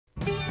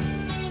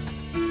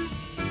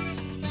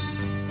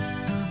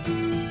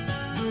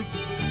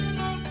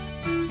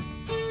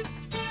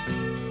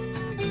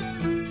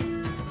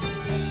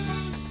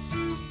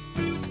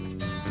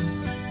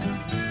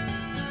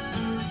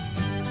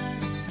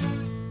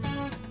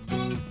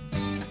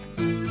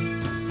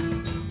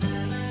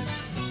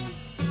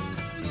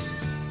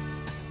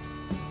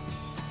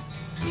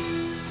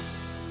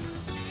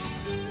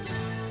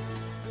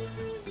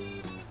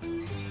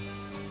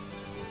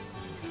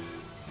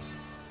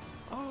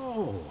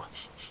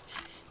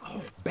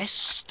Oh, best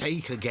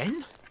steak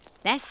again?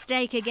 Best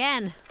steak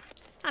again.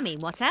 I mean,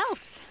 what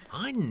else?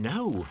 I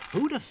know.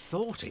 Who'd have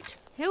thought it?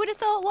 Who would have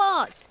thought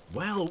what?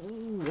 Well,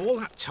 all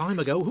that time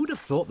ago, who'd have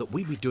thought that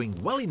we'd be doing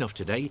well enough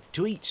today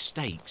to eat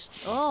steaks?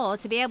 Or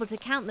to be able to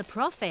count the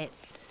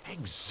profits.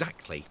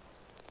 Exactly.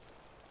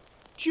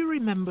 Do you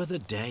remember the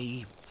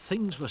day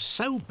things were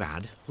so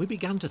bad we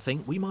began to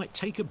think we might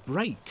take a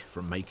break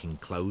from making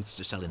clothes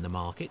to sell in the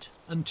market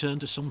and turn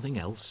to something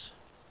else?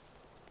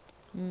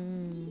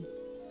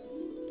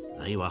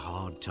 They were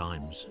hard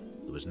times.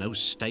 There was no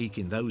steak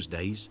in those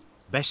days.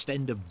 Best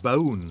end of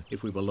bone,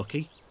 if we were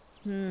lucky.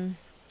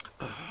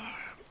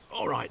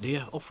 All right,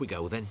 dear, off we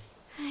go then.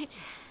 Right.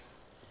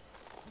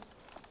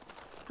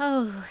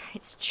 Oh,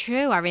 it's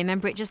true. I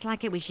remember it just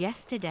like it was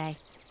yesterday.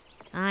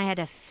 I had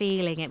a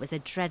feeling it was a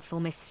dreadful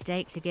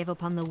mistake to give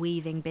up on the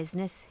weaving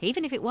business,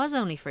 even if it was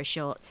only for a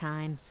short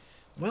time.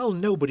 Well,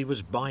 nobody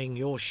was buying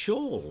your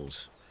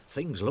shawls.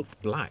 Things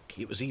looked black.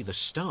 It was either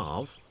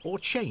starve or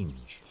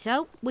change.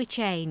 So we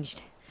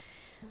changed.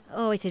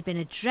 Oh, it had been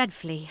a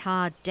dreadfully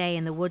hard day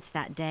in the woods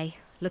that day,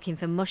 looking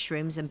for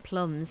mushrooms and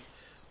plums.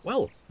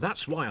 Well,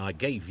 that's why I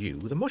gave you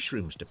the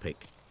mushrooms to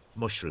pick.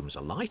 Mushrooms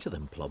are lighter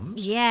than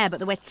plums. Yeah, but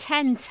there were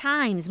 10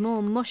 times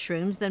more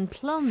mushrooms than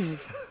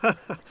plums.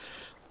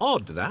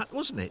 Odd that,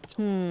 wasn't it?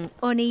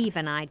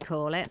 Uneven, I'd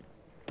call it.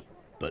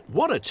 But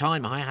what a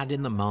time I had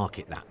in the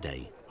market that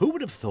day. Who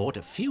would have thought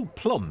a few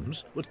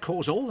plums would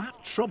cause all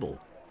that trouble?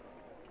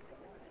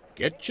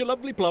 Get your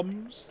lovely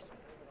plums.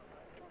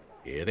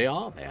 Here they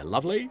are, they're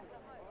lovely.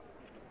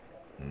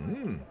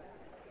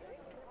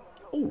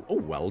 Oh,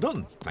 well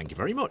done. Thank you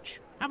very much.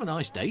 Have a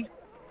nice day.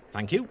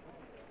 Thank you.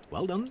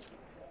 Well done.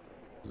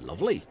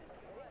 Lovely.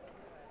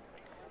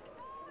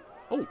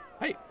 Oh,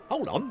 hey,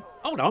 hold on.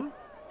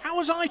 How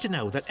was I to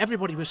know that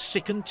everybody was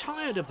sick and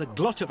tired of the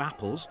glut of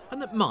apples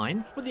and that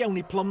mine were the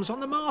only plums on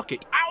the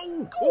market?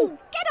 Ow! Oh,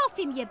 get off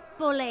him, you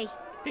bully!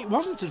 It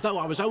wasn't as though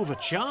I was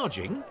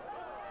overcharging.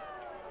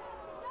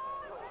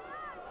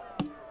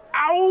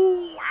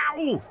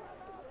 Ow!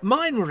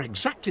 Mine were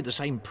exactly the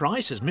same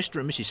price as Mr.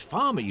 and Mrs.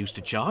 Farmer used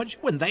to charge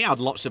when they had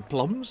lots of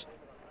plums.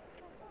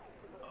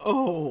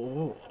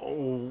 Oh.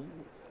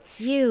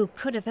 You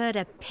could have heard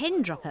a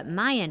pin drop at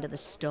my end of the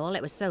stall,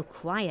 it was so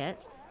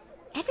quiet.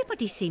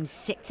 Everybody seemed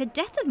sick to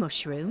death of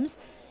mushrooms.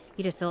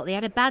 You'd have thought they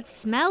had a bad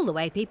smell the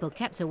way people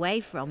kept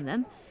away from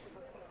them.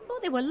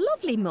 But they were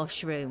lovely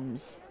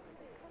mushrooms.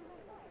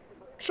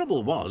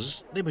 Trouble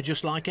was, they were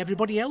just like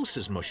everybody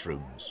else's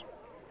mushrooms.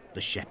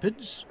 The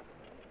shepherds,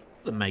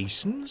 the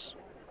masons,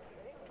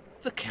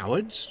 the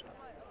cowards,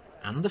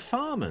 and the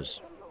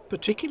farmers.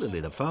 Particularly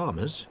the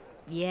farmers.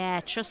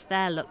 Yeah, trust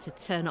their luck to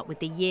turn up with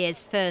the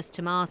year's first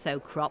tomato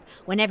crop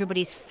when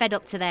everybody's fed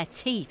up to their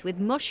teeth with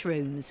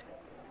mushrooms.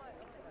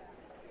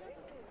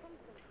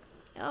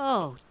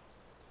 Oh,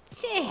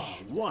 dear.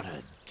 What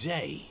a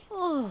day.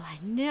 Oh, I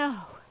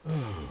know. You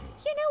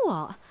know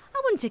what?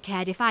 I wouldn't have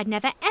cared if I'd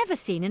never ever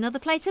seen another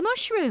plate of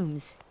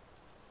mushrooms.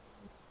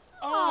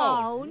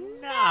 Oh,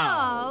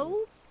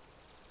 no!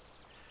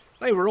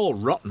 They were all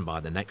rotten by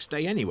the next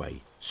day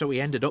anyway, so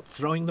we ended up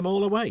throwing them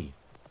all away.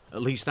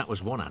 At least that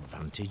was one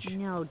advantage.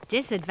 No,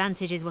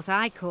 disadvantage is what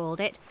I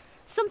called it.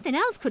 Something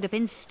else could have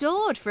been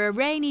stored for a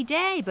rainy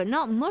day, but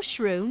not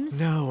mushrooms.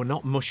 No,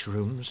 not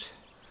mushrooms.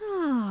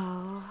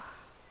 Oh.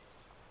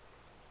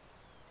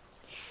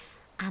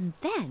 And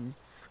then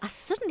I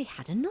suddenly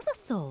had another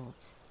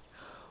thought.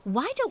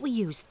 Why don't we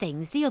use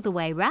things the other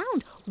way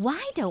round?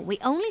 Why don't we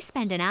only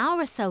spend an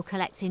hour or so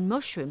collecting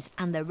mushrooms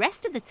and the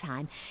rest of the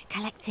time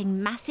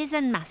collecting masses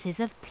and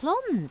masses of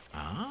plums?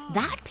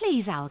 That'd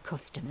please our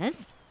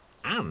customers.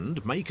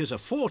 And make us a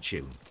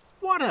fortune.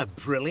 What a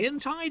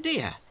brilliant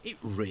idea. It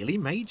really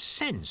made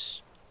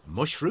sense.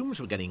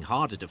 Mushrooms were getting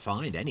harder to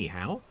find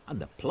anyhow,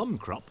 and the plum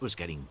crop was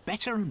getting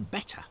better and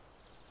better.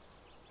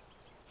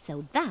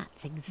 So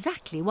that's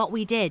exactly what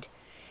we did.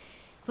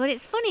 But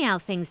it's funny how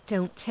things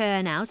don't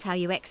turn out how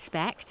you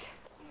expect.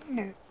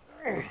 There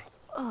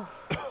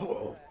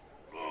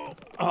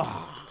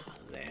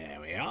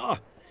we are.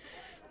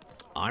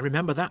 I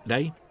remember that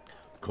day,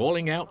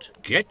 calling out,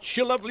 "Get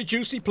your lovely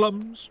juicy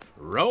plums.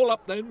 Roll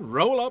up then,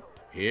 roll up.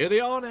 Here they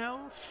are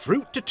now.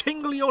 Fruit to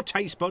tingle your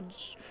taste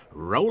buds.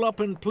 Roll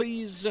up and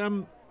please,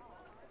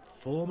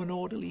 form an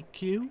orderly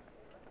queue.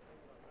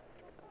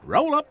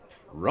 Roll up,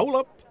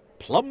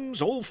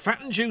 plums all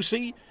fat and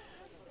juicy.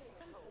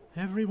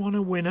 Everyone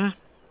a winner.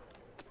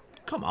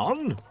 Come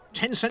on,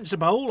 10 cents a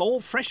bowl, all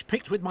fresh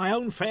picked with my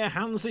own fair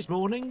hands this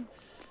morning.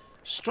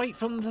 Straight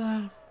from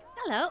the..."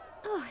 Hello.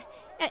 Oh,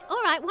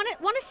 all right, one at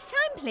a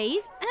time,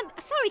 please.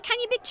 Sorry, can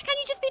you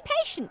just be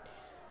patient?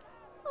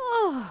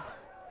 Oh,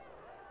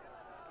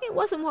 it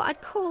wasn't what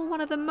I'd call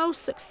one of the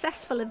most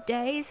successful of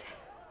days.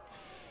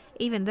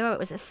 Even though it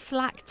was a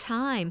slack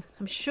time,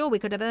 I'm sure we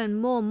could have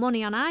earned more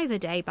money on either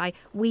day by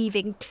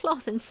weaving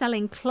cloth and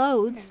selling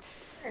clothes.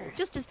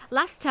 Just as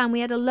last time we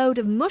had a load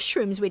of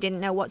mushrooms we didn't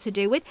know what to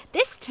do with,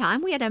 this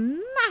time we had a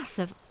mass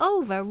of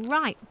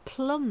overripe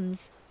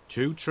plums.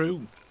 Too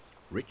true.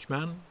 Rich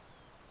man,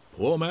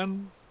 poor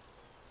man,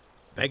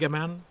 beggar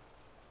man,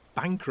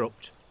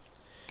 bankrupt.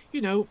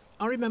 You know,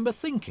 I remember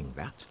thinking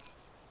that.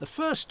 The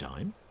first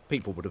time,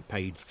 people would have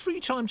paid 3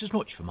 times as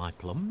much for my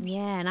plums.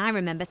 Yeah, and I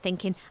remember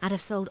thinking I'd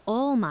have sold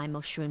all my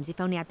mushrooms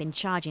if only I'd been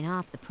charging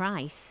half the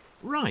price.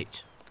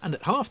 Right, and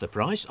at half the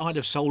price, I'd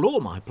have sold all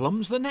my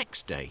plums the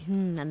next day.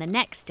 And the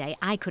next day,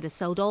 I could have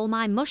sold all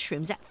my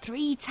mushrooms at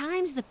 3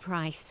 times the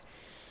price.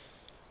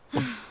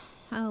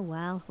 Oh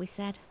well, we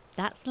said,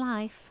 that's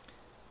life.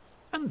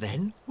 And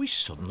then we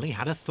suddenly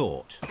had a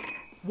thought.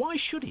 Why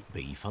should it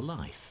be for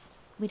life?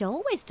 We'd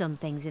always done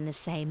things in the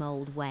same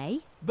old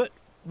way. But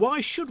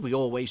why should we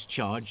always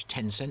charge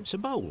 10 cents a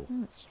bowl?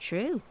 It's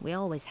true, we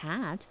always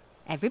had.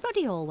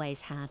 Everybody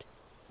always had.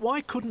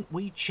 Why couldn't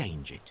we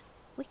change it?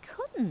 We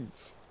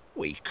couldn't.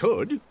 We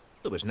could.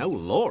 There was no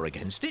law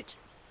against it.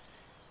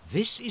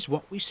 This is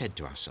what we said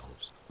to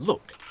ourselves.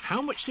 Look,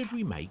 how much did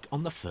we make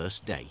on the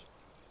first day?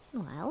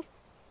 Well,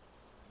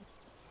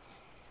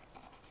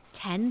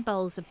 10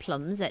 bowls of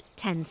plums at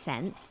 10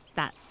 cents,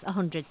 that's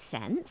 100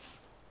 cents.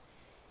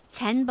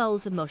 10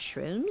 bowls of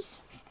mushrooms,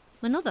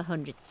 another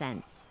 100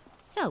 cents.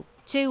 So,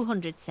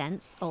 200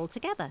 cents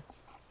altogether.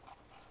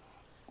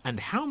 And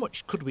how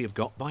much could we have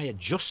got by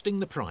adjusting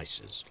the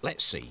prices?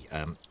 Let's see,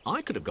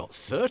 I could have got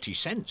 30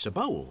 cents a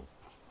bowl.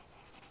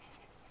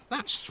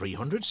 That's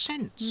 300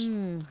 cents.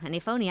 And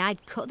if only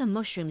I'd cut the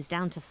mushrooms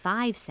down to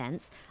 5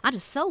 cents, I'd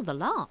have sold the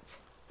lot.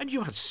 And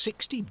you had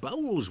 60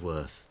 bowls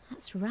worth.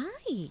 That's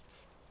right.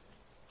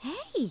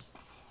 Hey,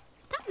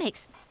 that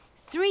makes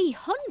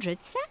 300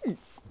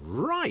 cents.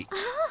 Right.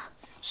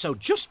 So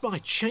just by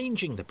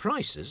changing the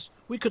prices,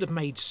 we could have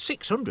made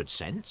 600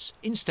 cents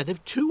instead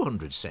of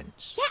 200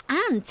 cents. Yeah,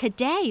 and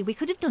today we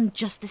could have done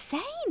just the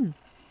same.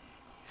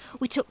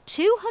 We took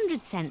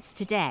 200 cents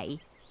today,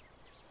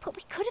 but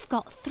we could have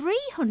got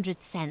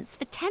 300 cents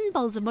for 10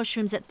 bowls of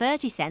mushrooms at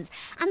 30 cents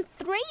and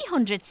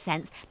 300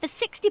 cents for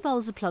 60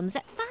 bowls of plums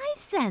at 5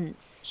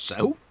 cents.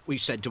 So we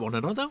said to one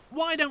another,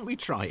 why don't we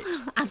try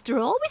it? After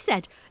all, we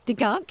said, they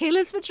can't kill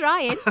us for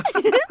trying.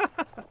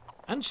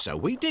 And so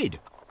we did.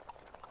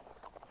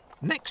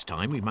 Next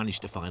time we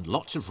managed to find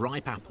lots of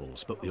ripe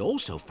apples, but we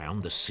also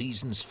found the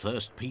season's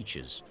first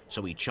peaches.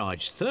 So we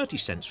charged 30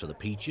 cents for the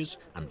peaches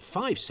and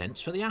 5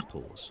 cents for the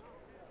apples.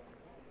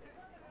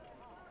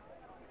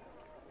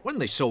 When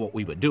they saw what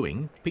we were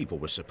doing, people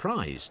were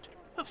surprised.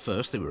 At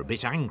first they were a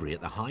bit angry at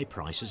the high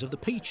prices of the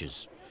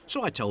peaches,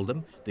 so I told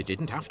them they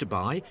didn't have to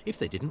buy if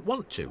they didn't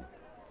want to.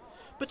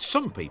 But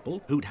some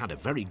people who'd had a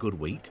very good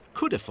week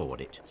could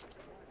afford it.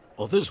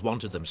 Others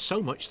wanted them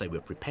so much they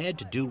were prepared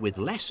to do with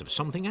less of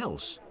something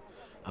else.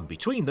 And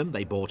between them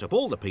they bought up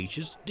all the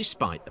peaches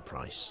despite the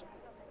price.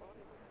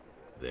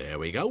 There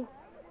we go.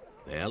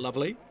 They're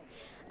lovely.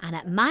 And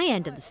at my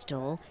end of the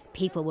stall,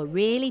 people were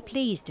really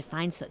pleased to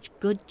find such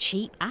good,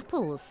 cheap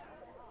apples.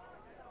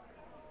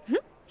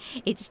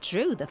 It's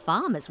true, the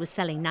farmers were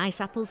selling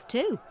nice apples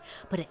too,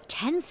 but at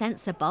 10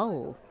 cents a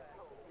bowl.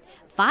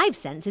 5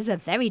 cents is a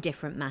very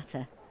different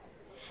matter.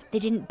 They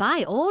didn't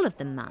buy all of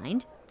them,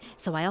 mind,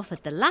 so I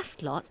offered the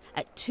last lot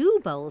at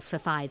 2 bowls for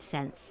 5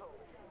 cents.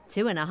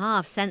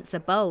 2.5 cents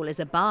a bowl is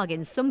a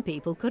bargain some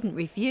people couldn't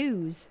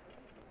refuse.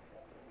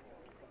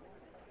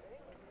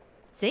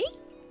 See?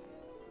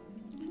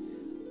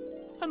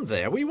 And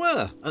there we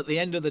were, at the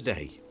end of the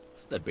day.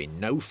 There'd been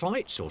no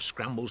fights or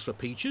scrambles for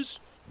peaches,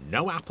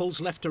 no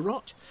apples left to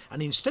rot,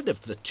 and instead of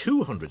the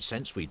 200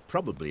 cents we'd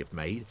probably have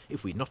made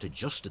if we'd not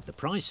adjusted the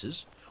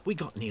prices, we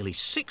got nearly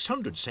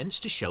 600 cents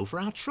to show for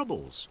our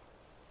troubles.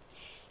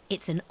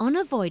 It's an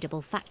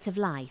unavoidable fact of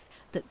life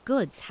that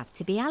goods have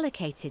to be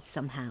allocated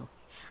somehow,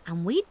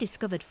 and we'd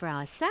discovered for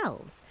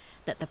ourselves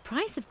that the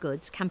price of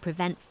goods can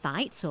prevent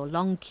fights or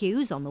long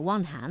queues on the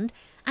one hand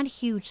and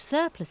huge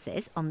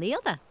surpluses on the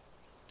other.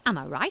 Am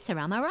I right or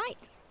am I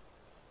right?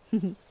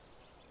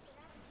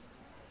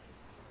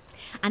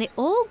 And it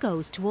all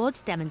goes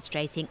towards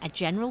demonstrating a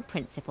general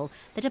principle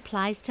that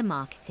applies to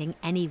marketing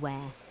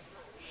anywhere.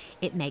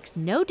 It makes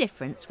no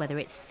difference whether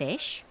it's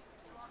fish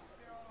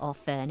or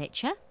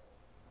furniture,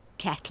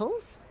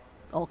 kettles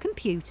or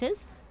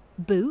computers,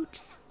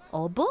 boots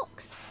or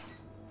books.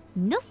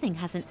 Nothing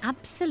has an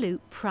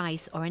absolute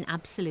price or an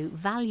absolute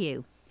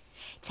value.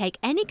 Take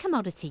any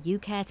commodity you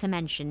care to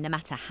mention, no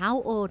matter how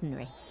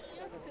ordinary.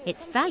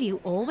 Its value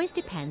always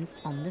depends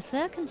on the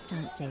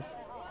circumstances.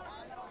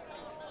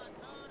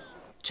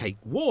 Take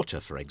water,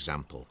 for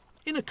example.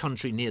 In a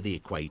country near the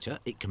equator,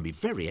 it can be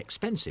very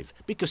expensive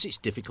because it's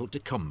difficult to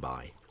come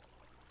by.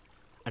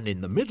 And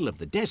in the middle of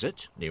the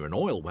desert, near an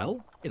oil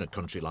well, in a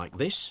country like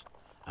this,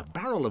 a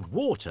barrel of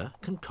water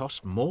can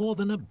cost more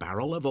than a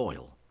barrel of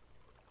oil.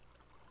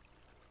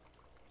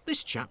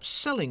 This chap's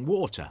selling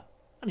water,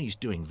 and he's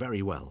doing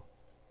very well.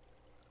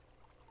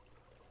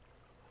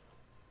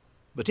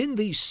 But in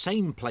these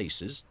same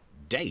places,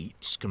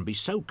 dates can be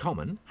so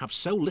common, have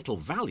so little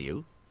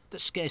value, that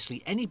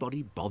scarcely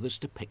anybody bothers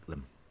to pick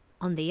them.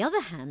 On the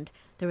other hand,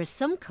 there are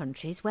some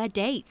countries where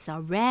dates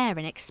are rare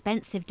and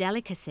expensive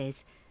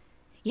delicacies.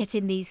 Yet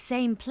in these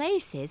same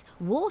places,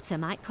 water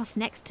might cost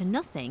next to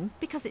nothing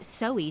because it's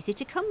so easy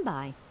to come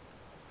by.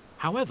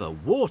 However,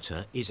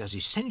 water is as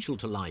essential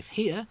to life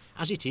here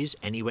as it is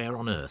anywhere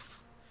on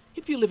Earth.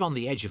 If you live on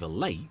the edge of a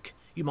lake,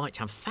 you might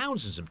have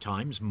thousands of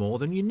times more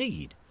than you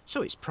need,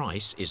 so its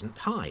price isn't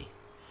high.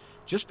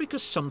 Just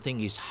because something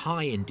is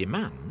high in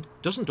demand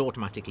doesn't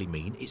automatically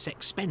mean it's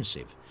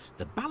expensive.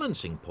 The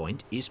balancing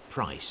point is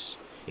price.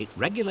 It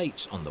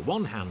regulates on the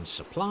one hand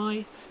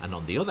supply and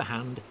on the other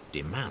hand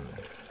demand.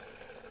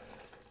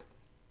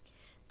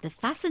 The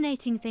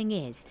fascinating thing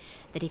is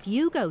that if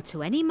you go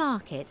to any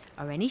market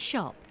or any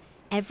shop,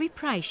 every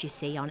price you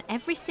see on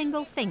every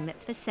single thing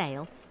that's for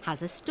sale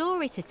has a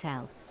story to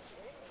tell.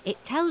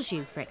 It tells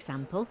you, for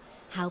example,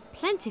 how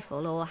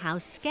plentiful or how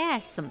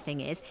scarce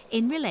something is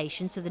in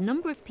relation to the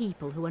number of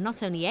people who are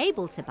not only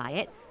able to buy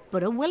it,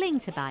 but are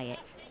willing to buy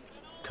it.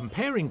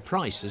 Comparing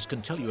prices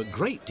can tell you a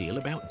great deal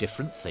about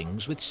different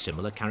things with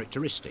similar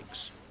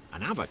characteristics.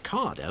 An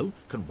avocado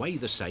can weigh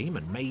the same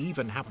and may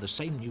even have the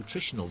same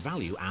nutritional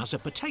value as a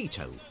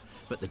potato,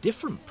 but the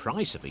different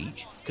price of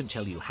each can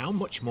tell you how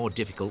much more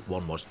difficult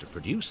one was to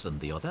produce than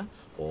the other,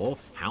 or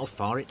how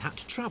far it had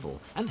to travel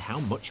and how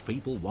much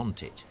people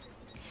want it.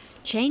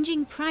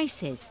 Changing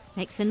prices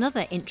makes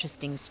another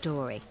interesting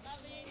story.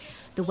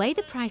 The way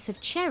the price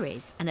of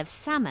cherries and of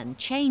salmon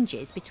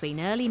changes between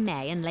early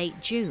May and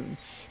late June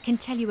can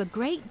tell you a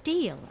great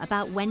deal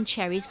about when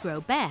cherries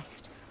grow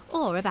best,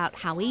 or about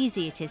how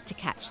easy it is to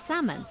catch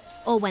salmon,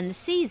 or when the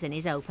season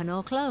is open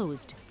or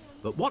closed.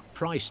 But what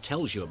price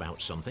tells you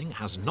about something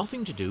has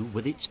nothing to do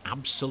with its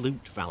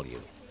absolute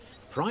value.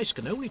 Price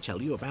can only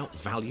tell you about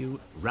value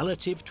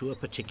relative to a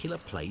particular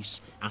place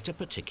at a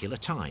particular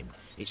time.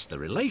 It's the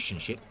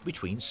relationship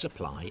between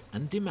supply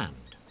and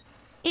demand.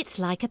 It's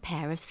like a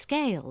pair of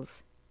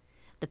scales.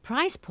 The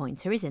price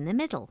pointer is in the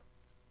middle.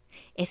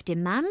 If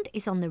demand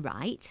is on the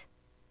right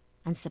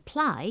and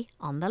supply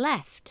on the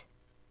left.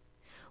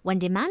 When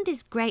demand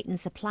is great and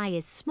supply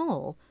is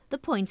small, the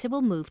pointer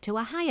will move to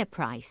a higher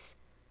price.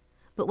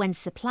 But when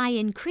supply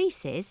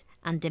increases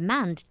and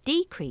demand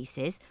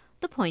decreases,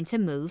 the pointer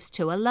moves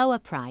to a lower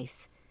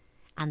price.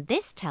 And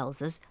this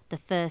tells us the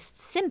first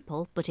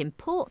simple but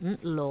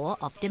important law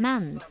of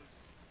demand.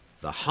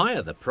 The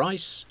higher the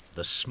price,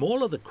 the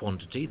smaller the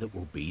quantity that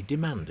will be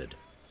demanded.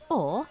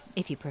 Or,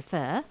 if you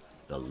prefer,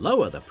 the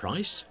lower the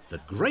price,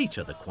 the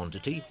greater the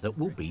quantity that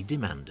will be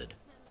demanded.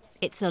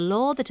 It's a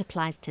law that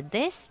applies to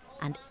this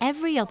and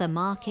every other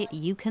market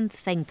you can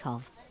think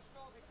of.